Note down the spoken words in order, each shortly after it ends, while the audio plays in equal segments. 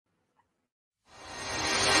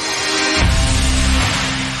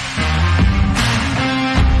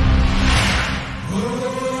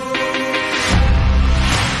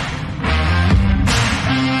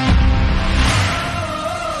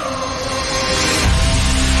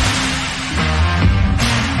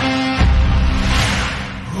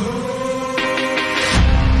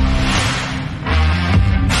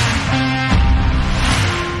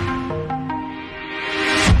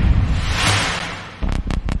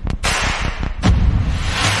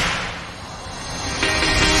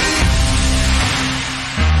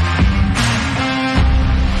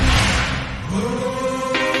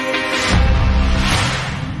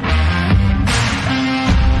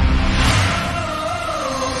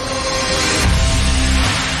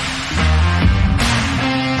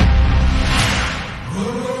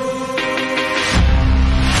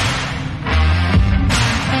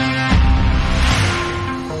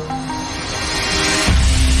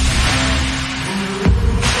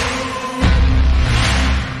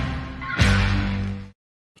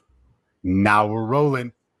Now we're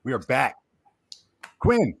rolling. We are back.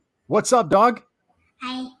 Quinn, what's up, dog?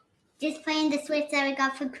 Hi. Just playing the Switch that we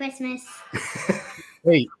got for Christmas.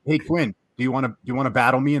 Hey, Quinn. Do you want to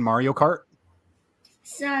battle me in Mario Kart?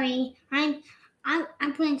 Sorry, I'm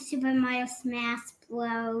playing Super Mario Smash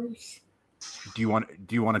Bros. Do you want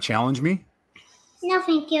to challenge me? No,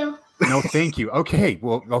 thank you. No, thank you. Okay.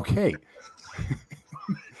 Well, okay.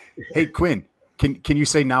 Hey, Quinn, can you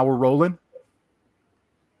say now we're rolling?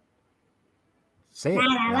 Say it.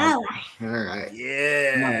 All right.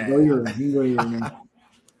 Yeah. Go your man.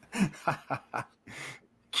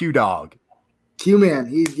 Q Dog. Q Man.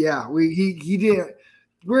 He did.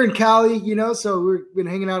 We're in Cali, so we've been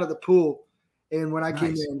hanging out at the pool. And when I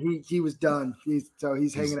came in, he was done. He's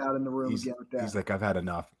hanging out in the room again with that. He's like, I've had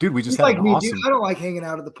enough. Dude, we just he's had like an me, awesome. Dude, I don't like hanging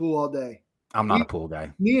out at the pool all day. I'm not a pool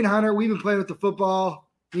guy. Me and Hunter, we've been playing with the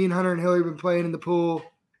football. Me and Hunter and Hillary have been playing in the pool.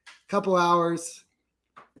 Couple hours.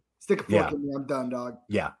 Stick a fork in me. I'm done, dog.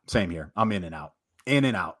 Yeah, same here. I'm in and out. In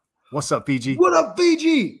and out. What's up, Fiji? What up,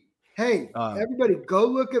 Fiji? Hey, everybody, go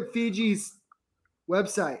look at Fiji's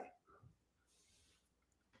website.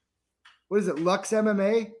 What is it? Lux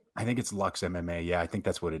MMA? I think it's Lux MMA. Yeah, I think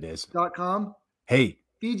that's what it is. .com. Hey,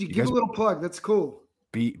 Fiji, give a little plug. That's cool.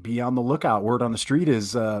 Be on the lookout. Word on the street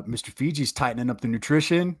is Mr. Fiji's tightening up the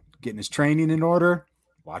nutrition, getting his training in order.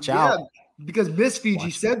 Watch out. Because Miss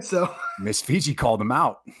Fiji said so. Miss Fiji called him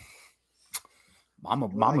out.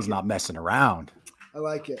 Mama's not messing around. I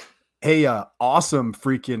like it. Hey, awesome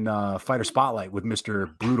freaking fighter spotlight with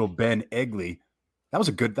Mr. Brutal Ben Egley. That was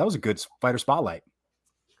a good fighter spotlight.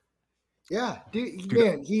 Yeah, dude,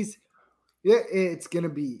 man, it's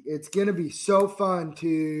gonna be so fun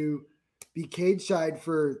to be cage side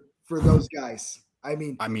for those guys. I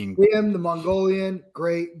mean, him, the Mongolian,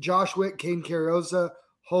 great. Josh Witt, Kane Carrioza,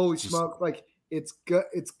 holy smoke! Like it's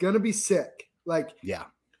gonna be sick. Like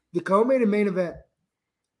the co-main and main event.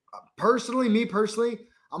 Me personally,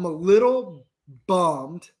 I'm a little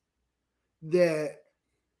bummed that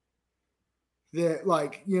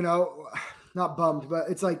like, not bummed, but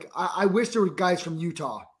it's like I wish there were guys from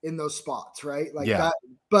Utah in those spots, right? Like that.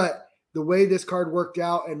 But the way this card worked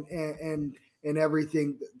out and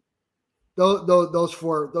everything, those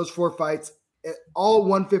four fights, all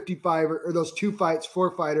 155 or those two fights,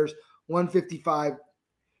 4 fighters, 155.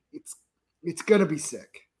 It's gonna be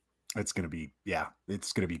sick. It's gonna be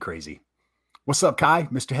crazy. What's up, Kai?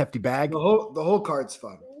 Mr. Hefty Bag. The whole card's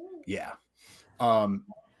fun. Yeah.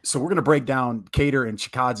 So we're gonna break down Kattar and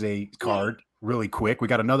Chikadze card really quick. We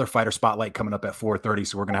got another fighter spotlight coming up at 4:30,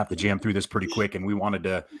 so we're gonna have to jam through this pretty quick. And we wanted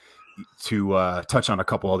to touch on a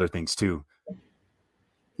couple other things too.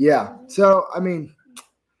 Yeah. So we're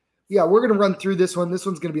gonna run through this one. This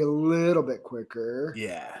one's gonna be a little bit quicker.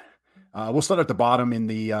 Yeah. We'll start at the bottom in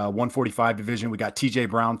the 145 division. We got TJ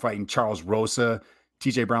Brown fighting Charles Rosa.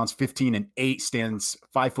 TJ Brown's 15-8, stands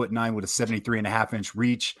 5'9" with a 73.5-inch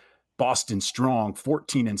reach. Boston Strong,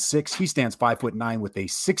 14-6. He stands 5'9" with a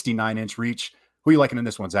 69-inch reach. Who are you liking in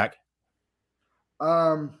this one, Zach?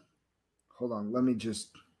 Hold on. I'm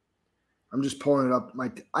just pulling it up.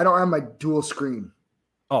 I don't have my dual screen.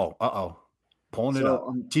 Oh, pulling it up.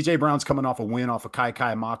 TJ Brown's coming off a win off of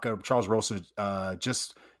Kai Maka. Charles Rosa,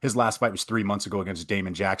 just his last fight was 3 months ago against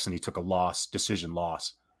Damon Jackson. He took a decision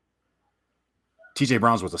loss. TJ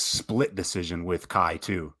Brown's was a split decision with Kai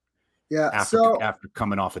too. Yeah. After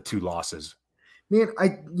coming off of 2 losses. Man,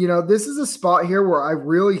 this is a spot here where I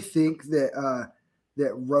really think that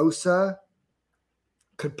Rosa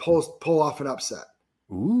could pull off an upset.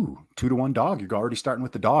 Ooh, 2-1 dog. You're already starting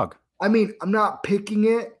with the dog. I'm not picking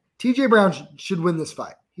it. TJ Brown should win this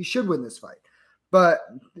fight. He should win this fight. But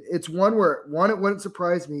it's one where, it wouldn't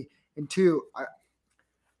surprise me. And 2,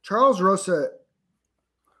 Charles Rosa,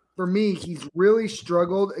 for me, he's really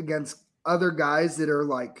struggled against other guys that are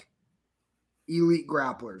like elite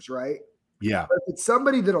grapplers, right? Yeah. But if it's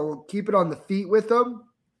somebody that'll keep it on the feet with them,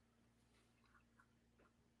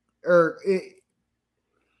 I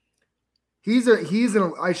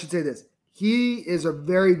should say this. He is a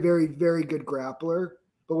very, very, very good grappler.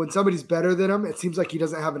 But when somebody's better than him, it seems like he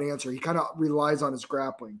doesn't have an answer. He kind of relies on his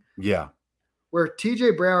grappling. Yeah. Where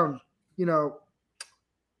TJ Brown, he's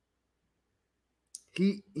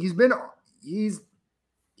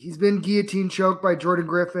been guillotine choked by Jordan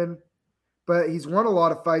Griffin, but he's won a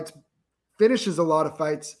lot of fights, finishes a lot of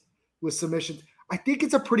fights with submissions. I think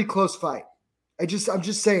it's a pretty close fight. I'm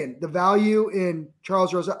just saying the value in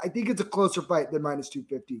Charles Rosa. I think it's a closer fight than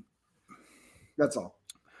 -250. That's all.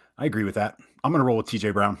 I agree with that. I'm going to roll with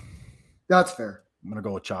TJ Brown. That's fair. I'm going to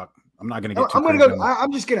go with chalk. I'm not going to get I'm going to go.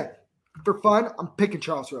 I'm just going to, for fun, I'm picking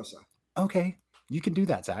Charles Rosa. Okay. You can do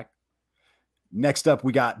that, Zach. Next up,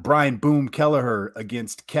 we got Brian Boom Kelleher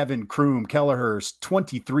against Kevin Kroom. Kelleher's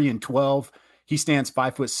 23-12. He stands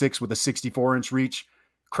 5'6" with a 64-inch reach.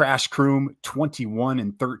 Crash Kroom,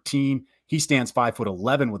 21-13. He stands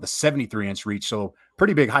 5'11" with a 73-inch reach. So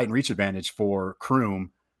pretty big height and reach advantage for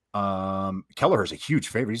Kroom. Kelleher's a huge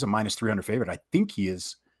favorite. He's a minus 300 favorite. I think he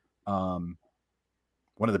is one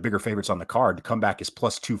of the bigger favorites on the card. The comeback is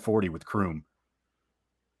plus 240 with Kroom.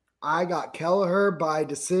 I got Kelleher by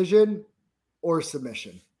decision or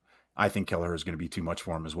submission. I think Kelleher is going to be too much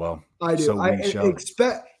for him as well. I do.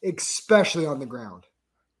 Especially on the ground.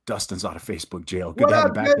 Dustin's out of Facebook jail. Good to have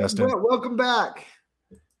you back, Dustin. Welcome back.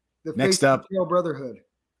 Next up, Brotherhood.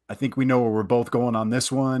 I think we know where we're both going on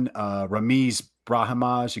this one. Ramiz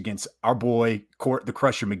Brahimaj against our boy Court the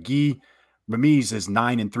Crusher McGee. Ramiz is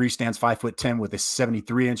 9-3, stands 5'10" with a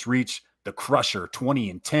 73-inch reach. The Crusher,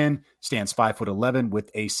 20-10, stands 5'11"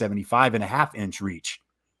 with a 75.5-inch reach.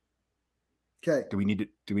 Okay. Do we need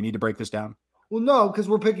to break this down? Well, no, because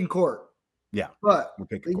we're picking Court. Yeah. But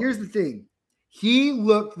here's the thing. He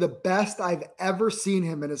looked the best I've ever seen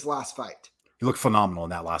him in his last fight. He looked phenomenal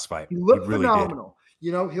in that last fight. He looked phenomenal. Did.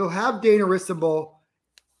 You know, he'll have Dana Ristenball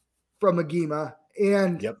from Agima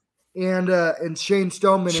and Shane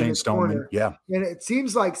Stoneman in his corner. Yeah. And it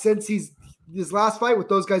seems like since his last fight with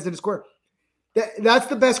those guys in his corner, that's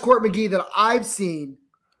the best Court McGee that I've seen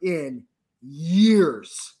in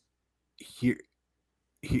years.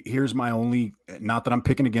 Here's my only, not that I'm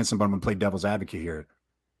picking against him, but I'm going to play devil's advocate here.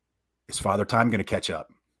 Is Father Time going to catch up?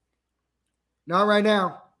 Not right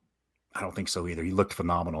now. I don't think so either. He looked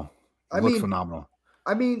phenomenal. I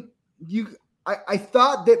mean, I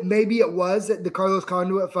thought that maybe it was at the Carlos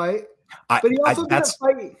Conduit fight, but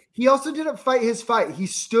he also didn't fight his fight. He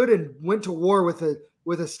stood and went to war with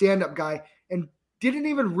a stand-up guy and didn't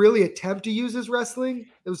even really attempt to use his wrestling.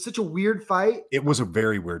 It was such a weird fight. It was a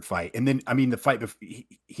very weird fight. And then, I mean, the fight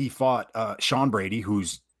he fought Sean Brady,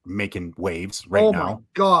 who's making waves now. Oh my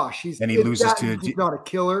gosh. He loses to he's not a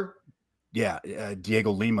killer. Yeah.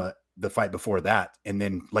 Diego Lima, the fight before that. And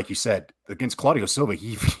then, like you said, against Claudio Silva,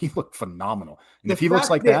 he looked phenomenal. And if he looks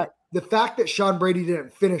like that. The fact that Sean Brady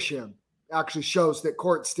didn't finish him actually shows that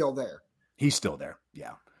Court's still there. He's still there.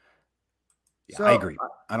 Yeah. So, I agree.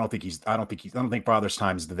 I don't think Father's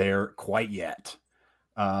Time's there quite yet.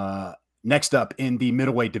 Next up in the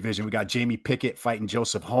middleweight division, we got Jamie Pickett fighting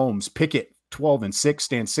Joseph Holmes. Pickett, 12-6,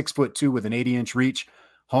 stands 6'2" with an 80-inch reach.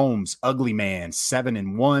 Holmes, ugly man,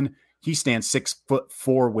 7-1. He stands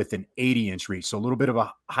 6'4" with an 80-inch reach. So a little bit of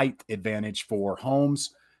a height advantage for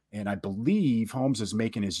Holmes. And I believe Holmes is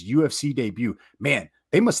making his UFC debut. Man,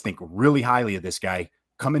 they must think really highly of this guy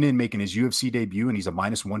coming in, making his UFC debut, and he's a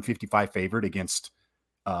minus 155 favorite against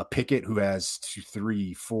Pickett, who has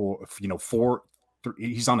 4.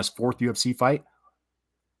 He's on his 4th UFC fight.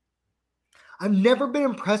 I've never been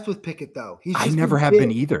impressed with Pickett, though. I never have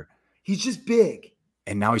been either. He's just big.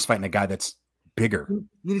 And now he's fighting a guy that's bigger. And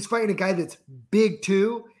he's fighting a guy that's big,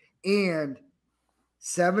 too, and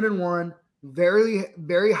 7-1, very,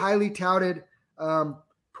 very highly touted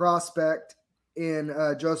prospect in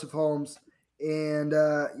Joseph Holmes. And,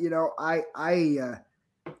 I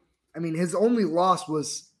mean, his only loss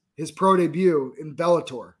was his pro debut in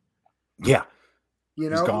Bellator. Yeah. He's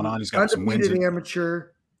gone on. He's got some wins. Amateur.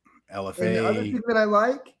 LFA. And the other thing that I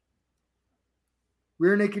like,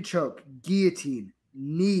 rear naked choke, guillotine,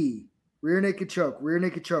 knee, rear naked choke, rear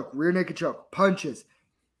naked choke, rear naked choke, punches.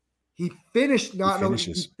 He finishes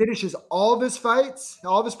all of his fights,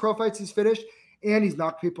 all of his pro fights he's finished, and he's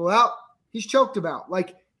knocked people out. He's choked them out.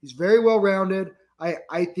 Like, he's very well-rounded.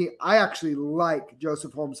 I think I actually like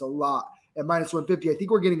Joseph Holmes a lot at minus 150. I think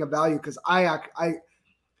we're getting a value because the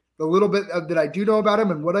little bit that I do know about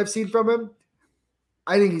him and what I've seen from him,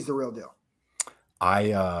 I think he's the real deal.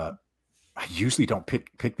 I usually don't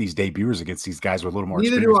pick these debuters against these guys with a little more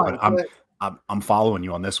experience, but I'm following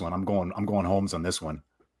you on this one. I'm going Holmes on this one.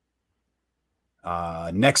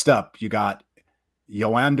 Next up, you got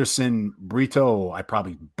Joanderson Brito. I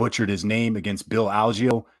probably butchered his name against Bill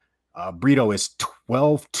Algeo. Brito is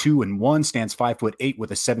 12-2-1, stands 5'8"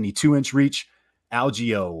 with a 72-inch reach.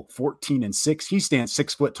 Algeo 14-6. He stands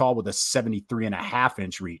 6 foot tall with a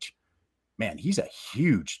 73.5-inch reach. Man, he's a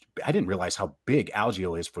huge. I didn't realize how big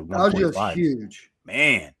Algeo is for 145. Algeo's huge.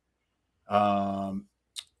 Man.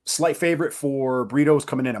 Slight favorite for Brito's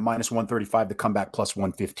coming in at minus 135. The comeback plus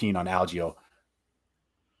 115 on Algeo.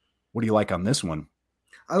 What do you like on this one?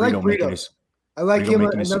 I like Brito. I like him,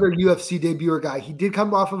 another UFC debuter guy. He did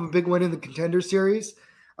come off of a big win in the Contender Series.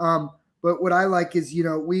 But what I like is,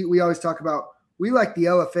 we always talk about, we like the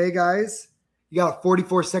LFA guys. You got a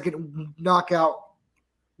 44-second knockout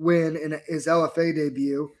win in his LFA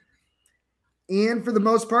debut. And for the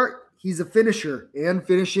most part, he's a finisher and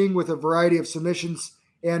finishing with a variety of submissions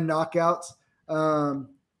and knockouts.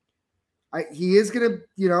 He is going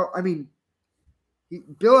to,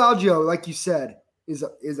 Bill Algeo, like you said, is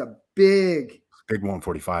a big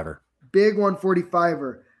 145er. Big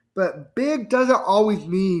 145er. But big doesn't always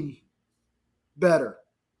mean better,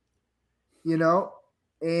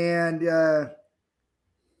 And he's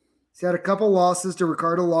had a couple losses to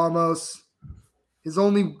Ricardo Lamos. His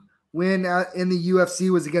only win in the UFC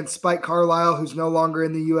was against Spike Carlisle, who's no longer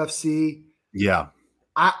in the UFC. Yeah.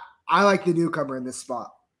 I like the newcomer in this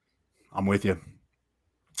spot. I'm with you.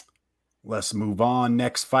 Let's move on.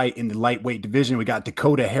 Next fight in the lightweight division, we got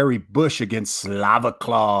Dakota Harry Bush against Slava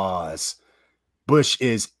Claus. Bush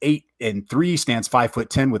is 8-3, stands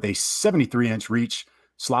 5'10" with a 73-inch reach.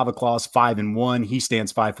 Slava Claus 5-1. He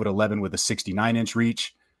stands 5'11" with a 69-inch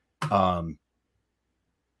reach. I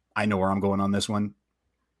know where I'm going on this one.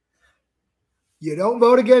 You don't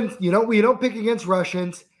vote against, we don't pick against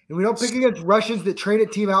Russians, and we don't pick against Russians that train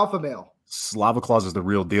at Team Alpha Male. Slava Claus is the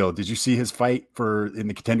real deal. Did you see his fight in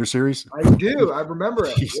the Contender Series? I do. I remember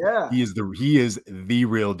it. Yeah. He is the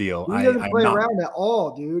real deal. He doesn't play around at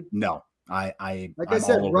all, dude. No. I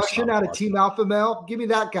said, Russian out of Team Alpha Male. Give me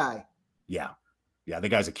that guy. Yeah. Yeah, the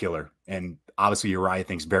guy's a killer. And obviously Uriah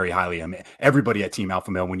thinks very highly of him. Everybody at Team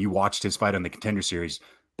Alpha Male, when you watched his fight on the Contender Series,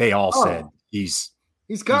 they all said he's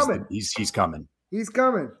coming. He's coming. He's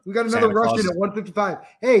coming. We got another Russian at 155.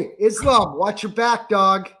 Hey, Islam, watch your back,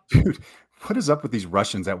 dog. Dude, what is up with these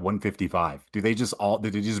Russians at 155? Did they just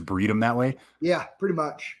breed them that way? Yeah, pretty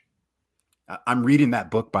much. I'm reading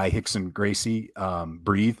that book by Rickson Gracie,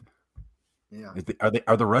 Breathe. Yeah.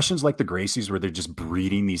 Are the Russians like the Gracies where they're just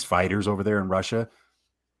breeding these fighters over there in Russia?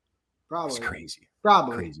 Probably. It's crazy.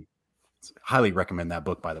 Probably. Crazy. Highly recommend that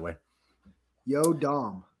book, by the way. Yo,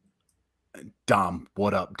 Dom. Dom.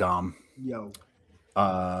 What up, Dom? Yo.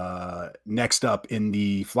 Next up in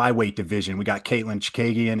the flyweight division, we got Caitlin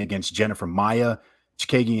Chikagian against Jennifer Maia.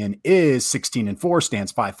 Chikagian is 16-4,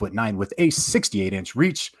 stands 5'9" with a 68-inch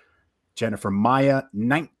reach. Jennifer Maia,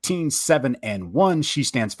 19-7-1. She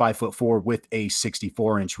stands 5'4" with a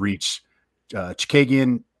 64-inch reach.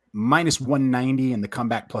 Chikagian -190 and the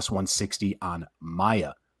comeback +160 on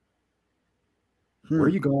Maia. Where are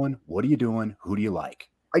you going? What are you doing? Who do you like?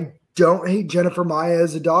 I don't hate Jennifer Maia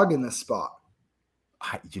as a dog in this spot.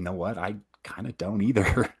 You know what? I kind of don't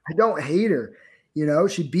either. I don't hate her.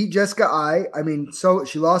 She beat Jessica Ai. So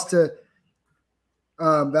she lost to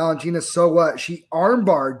Valentina. So what? She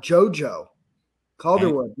armbarred JoJo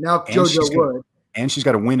Calderwood. Now JoJo Wood. And she's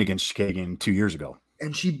got a win against Chikagian 2 years ago.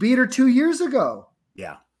 And she beat her 2 years ago.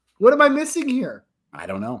 Yeah. What am I missing here? I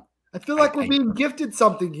don't know. I feel like we're being gifted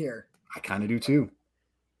something here. I kind of do too.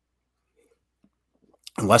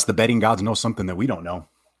 Unless the betting gods know something that we don't know.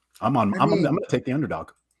 I'm going to take the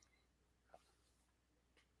underdog.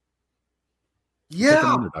 Yeah.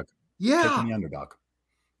 Taking the underdog.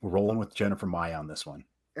 We're rolling with Jennifer Maia on this one.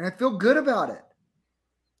 And I feel good about it.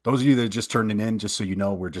 Those of you that are just turning in, just so you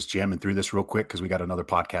know, we're just jamming through this real quick because we got another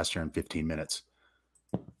podcast here in 15 minutes.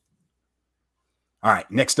 All right.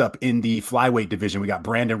 Next up in the flyweight division, we got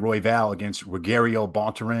Brandon Royval against Rogerio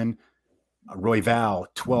Bontorin. Royval,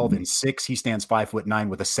 12-6. He stands 5'9"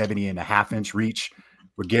 with a 70.5-inch reach.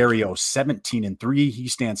 Rogerio, 17-3. He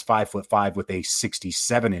stands 5'5" with a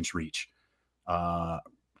 67-inch reach.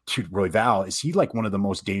 Royval, is he like one of the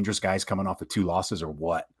most dangerous guys coming off of 2 losses or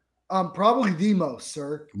what? Probably the most,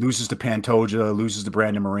 sir. Loses to Pantoja, loses to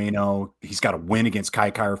Brandon Moreno. He's got a win against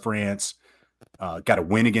Kai France. Got a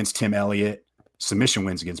win against Tim Elliott. Submission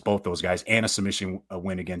wins against both those guys, and a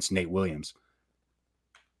win against Nate Williams.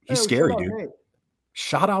 He's scary, dude. Nate.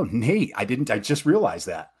 Shout out Nate. I just realized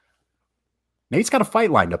that. Nate's got a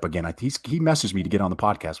fight lined up again. He messaged me to get on the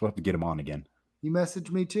podcast. We'll have to get him on again. He messaged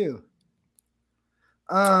me too.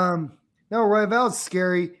 No, Royval's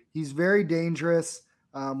scary. He's very dangerous.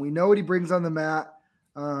 We know what he brings on the mat.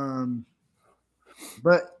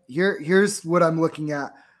 But here's what I'm looking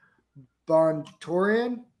at.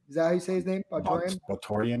 Bontorin, is that how you say his name?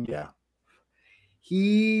 Bontorin, yeah.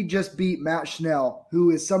 He just beat Matt Schnell,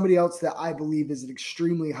 who is somebody else that I believe is an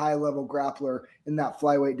extremely high-level grappler in that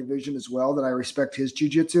flyweight division as well, that I respect his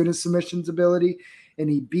jiu-jitsu and his submissions ability, and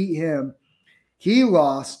he beat him. He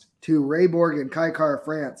lost to Ray Borg and Kai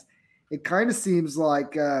France. It kind of seems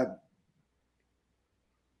like, in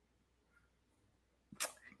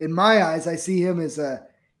my eyes, I see him as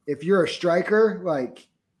if you're a striker,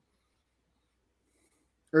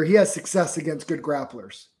 or he has success against good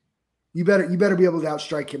grapplers. You better be able to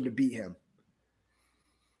outstrike him to beat him.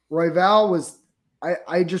 Royval was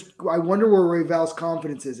I wonder where Royval's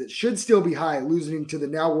confidence is. It should still be high, losing to the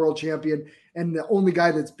now world champion and the only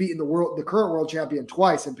guy that's beaten the current world champion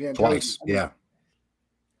twice in Pantoja. Twice, yeah.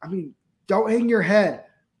 I mean, don't hang your head,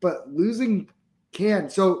 but losing can.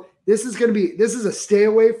 So this is a stay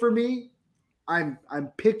away for me. I'm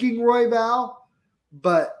picking Royval,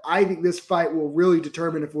 but I think this fight will really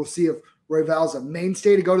determine if Royval's a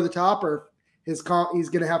mainstay to go to the top, or he's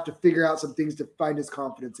going to have to figure out some things to find his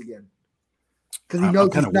confidence again. Because he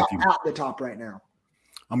knows he's not at the top right now.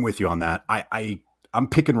 I'm with you on that. I'm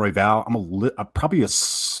picking Royval. I'm probably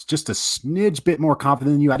just a smidge bit more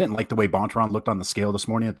confident than you. I didn't like the way Bontaran looked on the scale this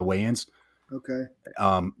morning at the weigh-ins. Okay.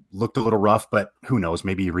 Looked a little rough, but who knows?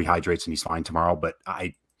 Maybe he rehydrates and he's fine tomorrow. But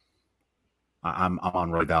I'm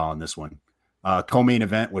on Royval on this one. Co-main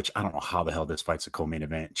event, which I don't know how the hell this fight's a co-main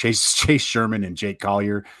event. Chase Sherman and Jake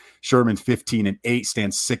Collier. Sherman 15-8,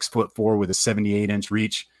 stands 6'4" with a 78-inch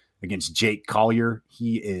reach against Jake Collier.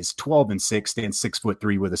 He is 12-6, stands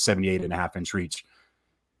 6'3" with a 78.5-inch reach.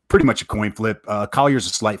 Pretty much a coin flip. Collier's a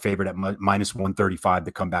slight favorite at minus 135.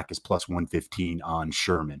 The comeback is plus 115 on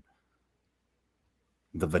Sherman,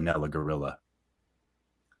 the Vanilla Gorilla.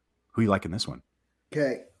 Who you like in this one?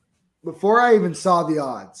 Okay. Before I even saw the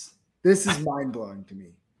odds, this is mind-blowing to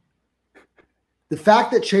me. The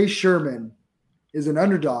fact that Chase Sherman is an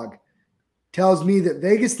underdog tells me that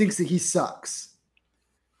Vegas thinks that he sucks.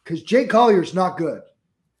 Because Jake Collier's not good.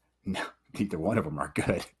 No, neither one of them are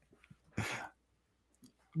good.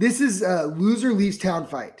 This is a loser leaves town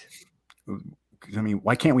fight. I mean,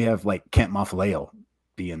 why can't we have like Kent Mafaleo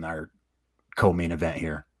be in our co-main event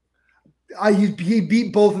here? He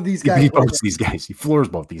beat both of these guys. He beat both these guys. He floors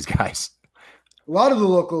both these guys. A lot of the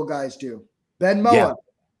local guys do. Ben Moa. Yeah,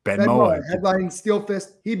 Ben Moa. Headlining Steel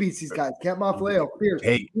Fist. He beats these guys. Kent Mafaleo. Fierce.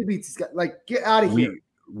 Hey, he beats these guys. Like, get out of here.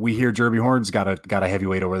 We hear Jeremy Horn's got a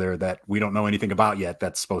heavyweight over there that we don't know anything about yet.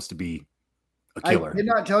 That's supposed to be a killer. I did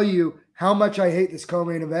not tell you how much I hate this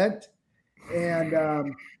co-main event. And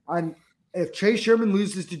if Chase Sherman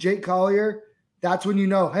loses to Jake Collier, that's when you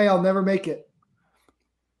know, hey, I'll never make it.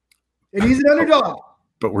 And he's an underdog.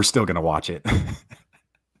 But we're still going to watch it.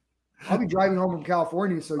 I'll be driving home from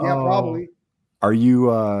California, so yeah, probably. Are you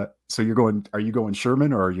are you going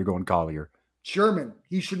Sherman or are you going Collier? Sherman.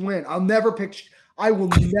 He should win. I will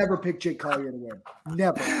never pick Jake Collier to win.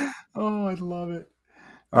 Never. Oh, I love it.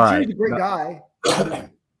 All right. He's a great guy.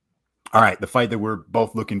 All right. The fight that we're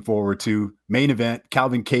both looking forward to. Main event,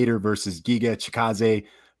 Calvin Kattar versus Giga Chikadze.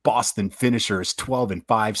 Boston finisher is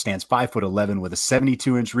 12-5, stands 5'11" with a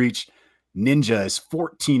 72-inch reach. Ninja is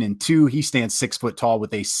 14-2. He stands 6 foot tall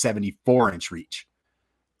with a 74-inch reach.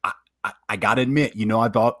 I gotta admit,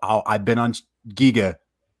 I've been on Giga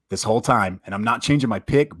this whole time, and I'm not changing my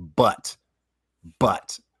pick, but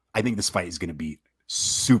I think this fight is going to be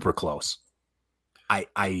super close.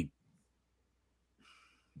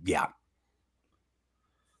 Yeah.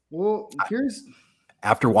 Well,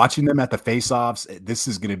 after watching them at the face-offs, this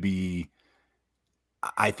is going to be.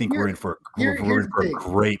 I think we're in for a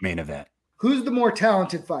great main event. Who's the more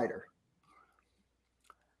talented fighter?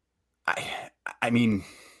 I mean,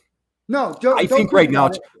 no. I think right now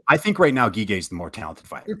Giga is the more talented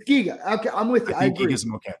fighter. It's Giga. Okay, I'm with you. I agree. Giga's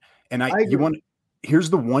okay. And here's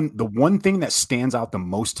the one thing that stands out the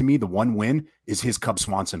most to me. The one win is his Cub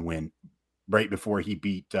Swanson win, right before he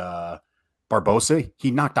beat Barbosa. He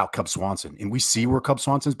knocked out Cub Swanson, and we see where Cub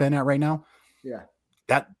Swanson's been at right now. Yeah,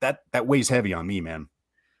 that weighs heavy on me, man.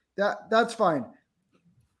 That's fine.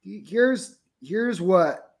 Here's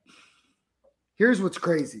what's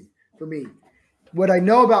crazy for me. What I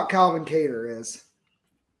know about Calvin Kattar is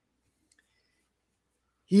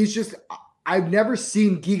I've never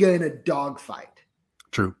seen Giga in a dogfight.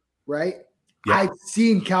 True. Right? Yeah. I've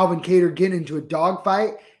seen Calvin Kattar get into a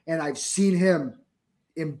dogfight, and I've seen him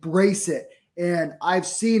embrace it. And I've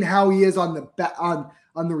seen how he is on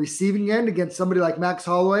the receiving end against somebody like Max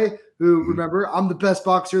Holloway, who, remember, I'm the best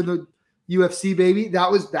boxer in the UFC, baby.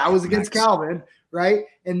 That was against Max. Calvin, right?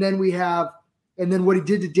 And then what he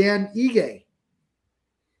did to Dan Ige.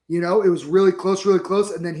 It was really close,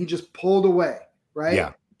 and then he just pulled away, right?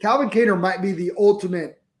 Yeah. Calvin Kattar might be the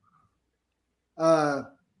ultimate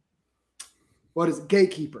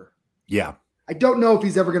gatekeeper. Yeah. I don't know if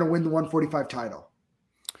he's ever going to win the 145 title.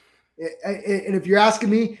 And if you're asking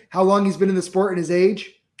me how long he's been in the sport and his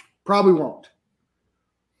age, probably won't.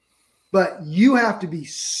 But you have to be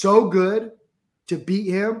so good to beat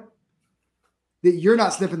him that you're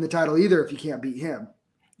not sniffing the title either if you can't beat him.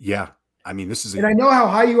 Yeah. I mean, and I know how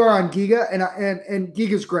high you are on Giga, and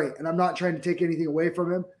Giga's great, and I'm not trying to take anything away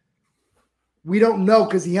from him. We don't know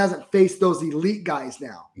because he hasn't faced those elite guys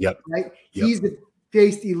now. Yep. Right? Yep.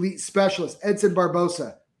 faced elite specialists. Edson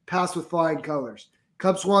Barbosa passed with flying colors.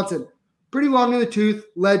 Cub Swanson, pretty long in the tooth,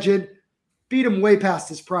 legend, beat him way past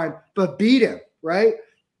his prime, but beat him, right?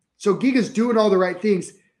 So Giga's doing all the right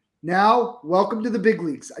things. Now, welcome to the big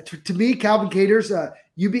leagues. To me, Calvin Kattar's,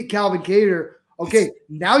 you beat Calvin Kattar. Okay,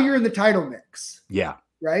 now you're in the title mix. Yeah.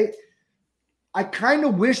 Right? I kind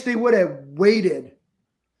of wish they would have waited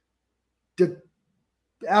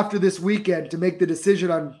after this weekend to make the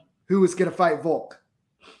decision on who was going to fight Volk.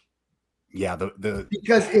 Yeah,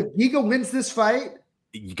 because if Giga wins this fight,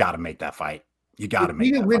 you got to make that fight. You got to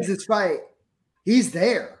make Giga wins this fight, he's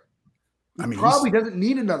there. He probably doesn't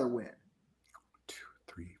need another win. 2,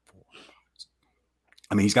 3, 4.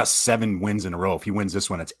 I mean, he's got 7 wins in a row. If he wins this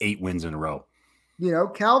one, it's 8 wins in a row. You know,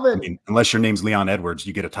 Calvin. I mean, unless your name's Leon Edwards,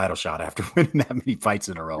 you get a title shot after winning that many fights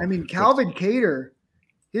in a row. I mean, Calvin Kattar,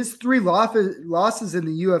 his 3 losses in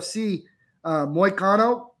the UFC,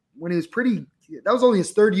 Moicano, when he was that was only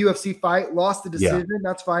his 3rd UFC fight, lost the decision. Yeah.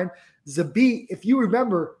 That's fine. Zabit, if you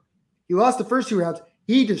remember, he lost the first 2 rounds.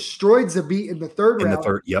 He destroyed Zabit in the 3rd round. In the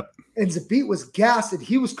 3rd, yep. And Zabit was gassed, and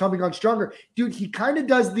he was coming on stronger. Dude, he kind of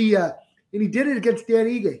does and he did it against Dan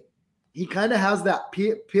Ige. He kind of has that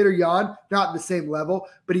Petr Yan, not the same level,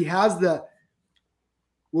 but he has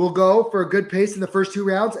we'll go for a good pace in the first 2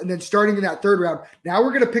 rounds, and then starting in that 3rd round, now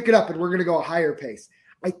we're going to pick it up, and we're going to go a higher pace.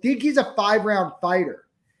 I think he's a 5-round fighter,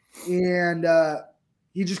 and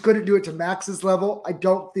he just couldn't do it to Max's level. I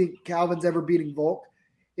don't think Calvin's ever beating Volk.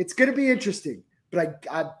 It's going to be interesting, but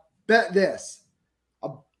I bet this.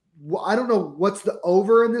 I don't know what's the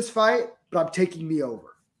over in this fight, but I'm taking the over.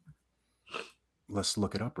 Let's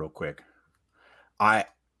look it up real quick.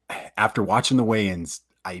 After watching the weigh-ins,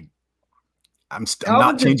 I'm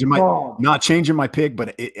not changing my pick,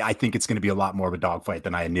 but I think it's going to be a lot more of a dogfight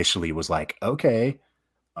than I initially was like. Okay,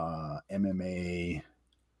 MMA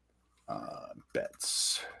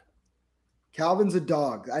bets. Calvin's a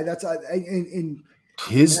dog. I've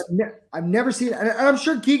never seen it, and I'm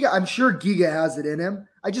sure Giga has it in him.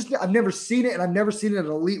 I've never seen it, and I've never seen it at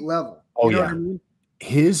an elite level. Oh, you know what I mean?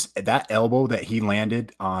 That elbow that he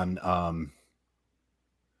landed on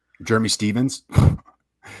Jeremy Stevens, that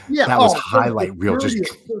was highlight reel, just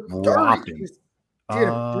dropped him.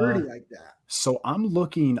 Dirty like that. So I'm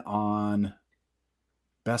looking on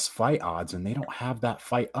best fight odds, and they don't have that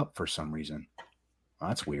fight up for some reason. Well,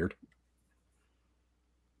 that's weird.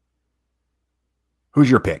 Who's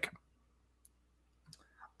your pick?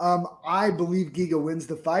 I believe Giga wins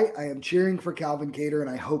the fight. I am cheering for Calvin Kattar, and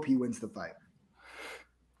I hope he wins the fight.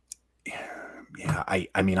 Yeah,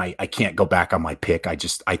 I mean, I can't go back on my pick. I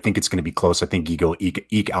think it's going to be close. I think Giga will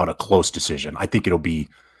eke out a close decision. I think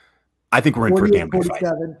we're in for a damn good fight.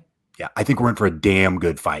 Yeah, I think we're in for a damn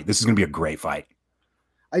good fight. This is going to be a great fight.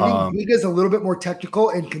 I think Giga's a little bit more technical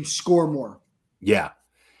and can score more. Yeah.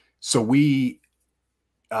 So we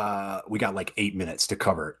got like 8 minutes to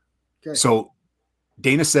cover. Okay. So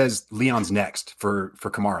Dana says Leon's next for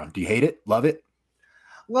Kamaru. Do you hate it? Love it?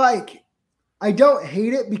 Like, I don't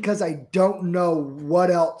hate it because I don't know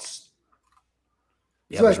what else.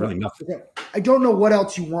 Yeah, there's really nothing. Okay. I don't know what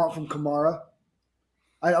else you want from Kamaru.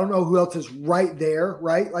 I don't know who else is right there,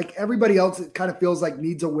 right? Like everybody else, it kind of feels like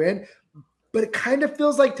needs a win, but it kind of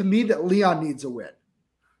feels like to me that Leon needs a win.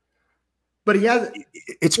 But he has.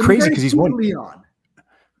 It's crazy because he's won. Leon.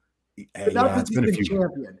 Yeah, it's been a few.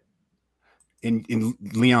 Champion. In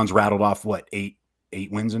Leon's rattled off what 8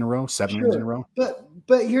 wins in a row, 7 wins in a row.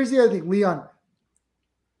 But here's the other thing, Leon.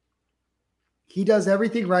 He does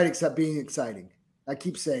everything right except being exciting. I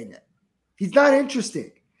keep saying it. He's not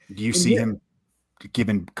interesting. Do you see him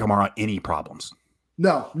giving Kamaru any problems?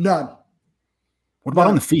 No, none. What about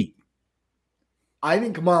on the feet? I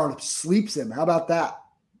think Kamaru sleeps him. How about that?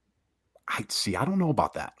 I don't know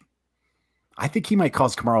about that. I think he might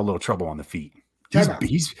cause Kamaru a little trouble on the feet.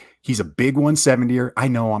 He's a big 170er. I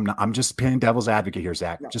know I'm just playing devil's advocate here,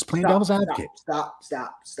 Zach. Just playing devil's advocate.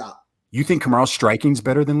 Stop. You think Kamaru's striking's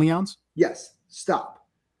better than Leon's? Yes. Stop.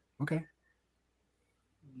 Okay.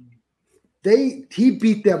 He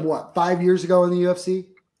beat them 5 years ago in the UFC?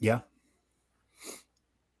 Yeah.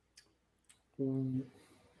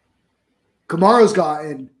 Kamaru's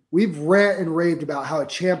gotten, we've rant and raved about how a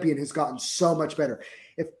champion has gotten so much better.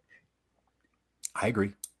 I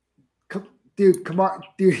agree. Dude,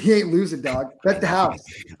 he ain't losing, dog. Bet the house.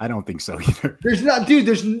 I don't think so either. There's not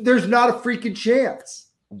a freaking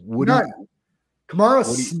chance. Kamaru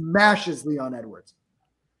smashes Leon Edwards.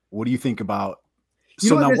 What do you think about?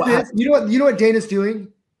 You know what Dana's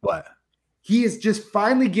doing? What? He is just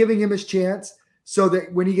finally giving him his chance so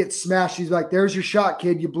that when he gets smashed, he's like, "There's your shot,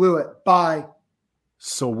 kid. You blew it. Bye."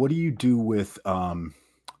 So what do you do with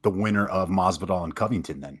the winner of Masvidal and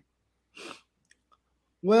Covington then?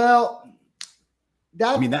 Well,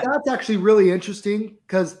 that's actually really interesting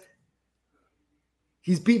because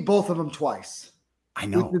he's beat both of them twice. I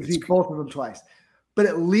know. He's beat both of them twice. But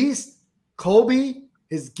at least Colby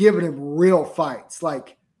has given him real fights,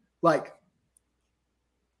 like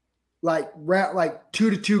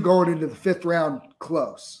 2-2 going into the 5th round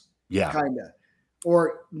close. Yeah. Kind of.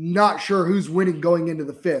 Or not sure who's winning going into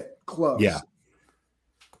the 5th close. Yeah.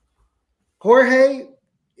 Jorge,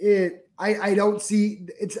 I don't see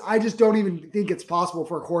it's. I just don't even think it's possible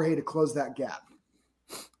for Jorge to close that gap.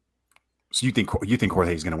 So you think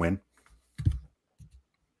Jorge is going to win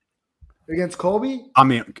against Colby? I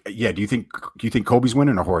mean, yeah. Do you think Colby's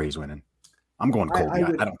winning or Jorge's winning? I'm going Colby.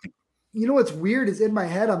 I don't think. You know what's weird is in my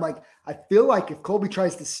head, I'm like, I feel like if Colby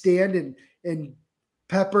tries to stand and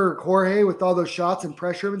pepper Jorge with all those shots and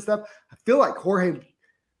pressure him and stuff, I feel like Jorge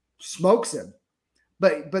smokes him.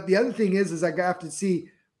 But the other thing is I have to see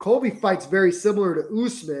Colby fights very similar to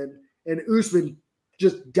Usman, and Usman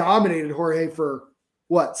just dominated Jorge for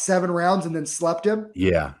 7 rounds and then slept him.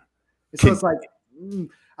 Yeah. So it's like,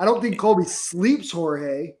 I don't think Colby sleeps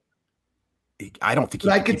Jorge. I don't think.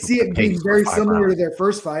 But I could see it being very similar to their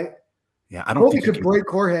first fight. Yeah, I don't Colby think could break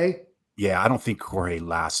Jorge. Yeah, I don't think Jorge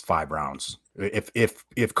lasts 5 rounds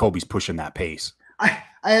if Colby's pushing that pace. I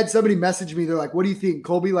had somebody message me. They're like, "What do you think,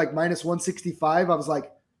 Colby? Like minus 165?" I was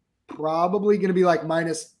like, probably going to be like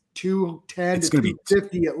minus 210 to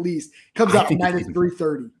 250 at least. Comes out minus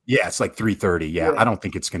 330. Yeah, it's like 330. Yeah, I don't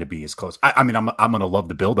think it's going to be as close. I mean, I'm going to love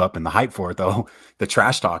the build up and the hype for it though. The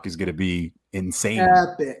trash talk is going to be insane.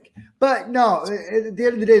 Epic. But no, at the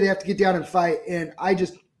end of the day, they have to get down and fight, and I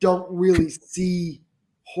just don't really see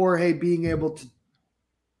Jorge being able to.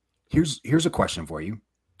 Here's a question for you.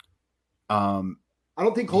 I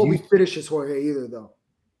don't think Colby finishes Jorge either, though.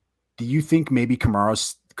 Do you think maybe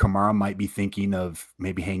Kamaru might be thinking of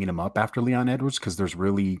maybe hanging him up after Leon Edwards because there's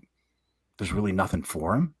really nothing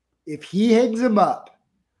for him? If he hangs him up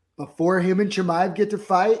before him and Chimaev get to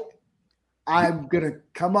fight, I'm gonna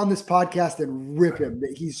come on this podcast and rip him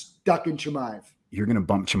that he's stuck in Chimaev. You're gonna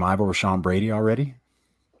bump Chimaev over Sean Brady already?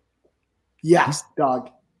 Yeah, dog.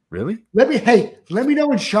 Really? Let me know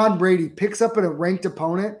when Sean Brady picks up a ranked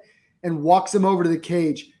opponent and walks him over to the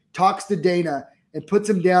cage, talks to Dana, and puts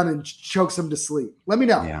him down and chokes him to sleep. Let me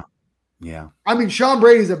know. Yeah. Yeah. I mean, Sean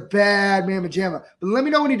Brady's a bad mamma jamma, but let me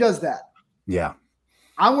know when he does that. Yeah.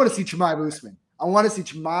 I want to see Chimaev Usman. I want to see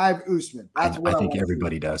Chimaev Usman. That's what I think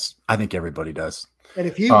everybody does. I think everybody does. And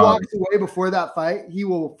if he walks away before that fight, he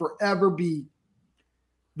will forever be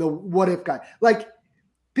the what if guy. Like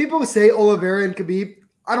people say Oliveira and Khabib.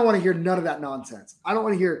 I don't want to hear none of that nonsense. I don't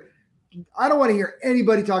want to hear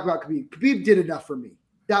anybody talk about Khabib. Khabib did enough for me.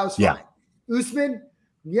 That was fine. Yeah. Usman,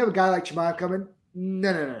 you have a guy like Chimaev coming.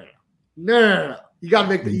 No. You got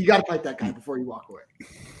to fight that guy before you walk away.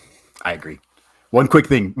 I agree. One quick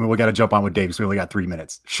thing. We got to jump on with Dave. So we only got 3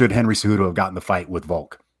 minutes. Should Henry Cejudo have gotten the fight with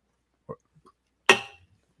Volk?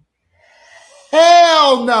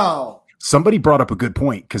 Hell no. Somebody brought up a good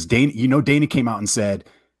point because Dana came out and said,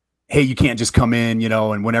 hey, you can't just come in,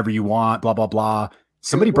 and whenever you want, blah, blah, blah.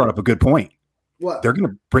 Somebody brought up a good point. What? They're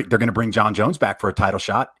gonna bring John Jones back for a title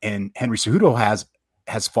shot, and Henry Cejudo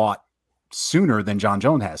has fought sooner than John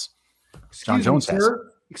Jones has.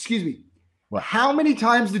 Excuse me. What? How many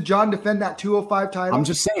times did John defend that 205 title? I'm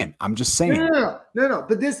just saying. No.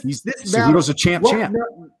 But this Cejudo's a champ.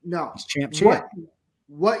 No. He's champ.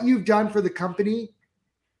 What you've done for the company.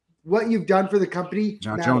 John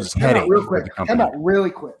matters. Jones is headache real quick. Come out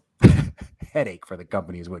really quick. Headache for the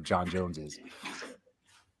company is what John Jones is.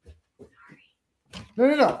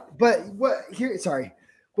 No. But what you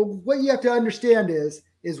have to understand is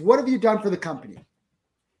what have you done for the company?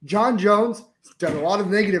 John Jones has done a lot of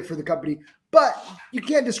negative for the company, but you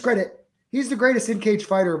can't discredit. He's the greatest in-cage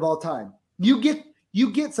fighter of all time. You get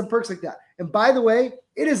some perks like that. And by the way,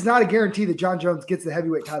 it is not a guarantee that John Jones gets the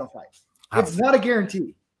heavyweight title fight. It's not a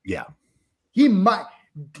guarantee. Yeah.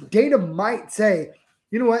 Dana might say,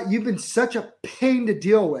 you know what? You've been such a pain to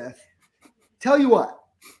deal with. Tell you what,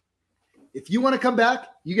 if you want to come back,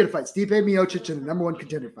 you get to fight Stipe Miocic in the number 1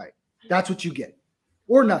 contender fight. That's what you get.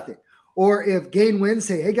 Or nothing. Or if Gane wins,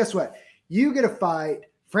 say, hey, guess what? You get to fight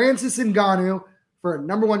Francis Ngannou for a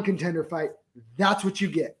number 1 contender fight. That's what you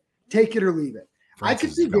get. Take it or leave it. I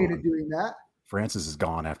could see Dana doing that. Francis is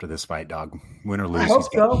gone after this fight, dog. Win or lose,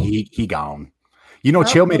 he gone.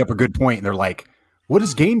 Chael made up a good point. And they're like, what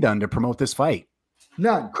has Gane done to promote this fight?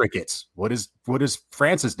 None. Crickets. What has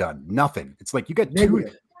Francis done? Nothing. It's like you got two.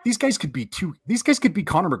 These guys could be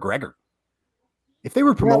Conor McGregor. If they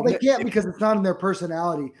were promoting, they can't because it's not in their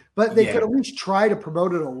personality. But they could at least try to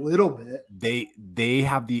promote it a little bit. They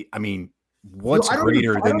have the. I mean, what's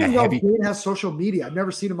greater than the heavy? Dane has social media. I've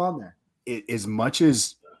never seen him on there. As much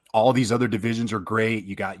as all these other divisions are great,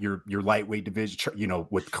 you got your lightweight division. You know,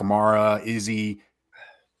 with Kamara, Izzy.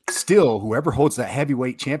 Still, whoever holds that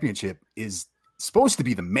heavyweight championship is supposed to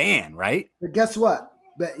be the man, right? But guess what?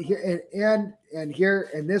 But here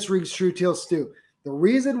and this rings true till Stu. The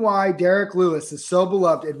reason why Derek Lewis is so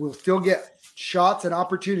beloved and will still get shots and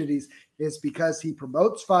opportunities is because he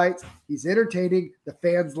promotes fights. He's entertaining. The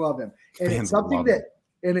fans love him, and it's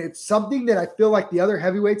something that I feel like the other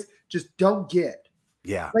heavyweights just don't get.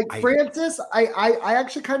 Yeah, like Francis, I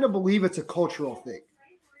actually kind of believe it's a cultural thing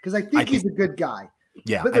because I think he's a good guy.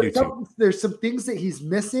 Yeah, but there's some things that he's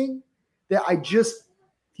missing that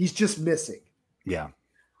he's just missing. Yeah.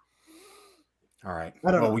 All right.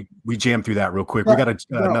 Well, we jammed through that real quick. We got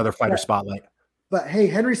another fighter spotlight. But hey,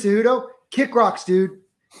 Henry Cejudo, kick rocks, dude.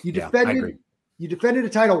 You defended a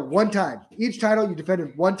title one time. Each title you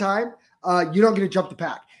defended one time. You don't get to jump the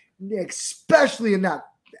pack, especially in that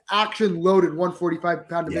action-loaded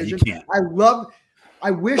 145-pound division. You can't.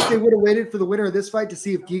 I wish they would have waited for the winner of this fight to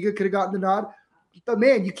see if Giga could have gotten the nod. But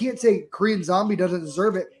man, you can't say Korean Zombie doesn't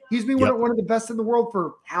deserve it. He's been one of the best in the world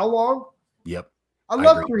for how long? Yep. I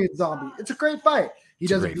love Korean Zombie. It's a great fight. He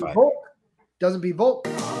doesn't beat Volk. Doesn't beat Volk.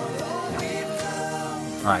 All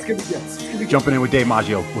right. Jumping in with Dave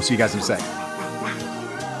Maggio. We'll see you guys in a sec.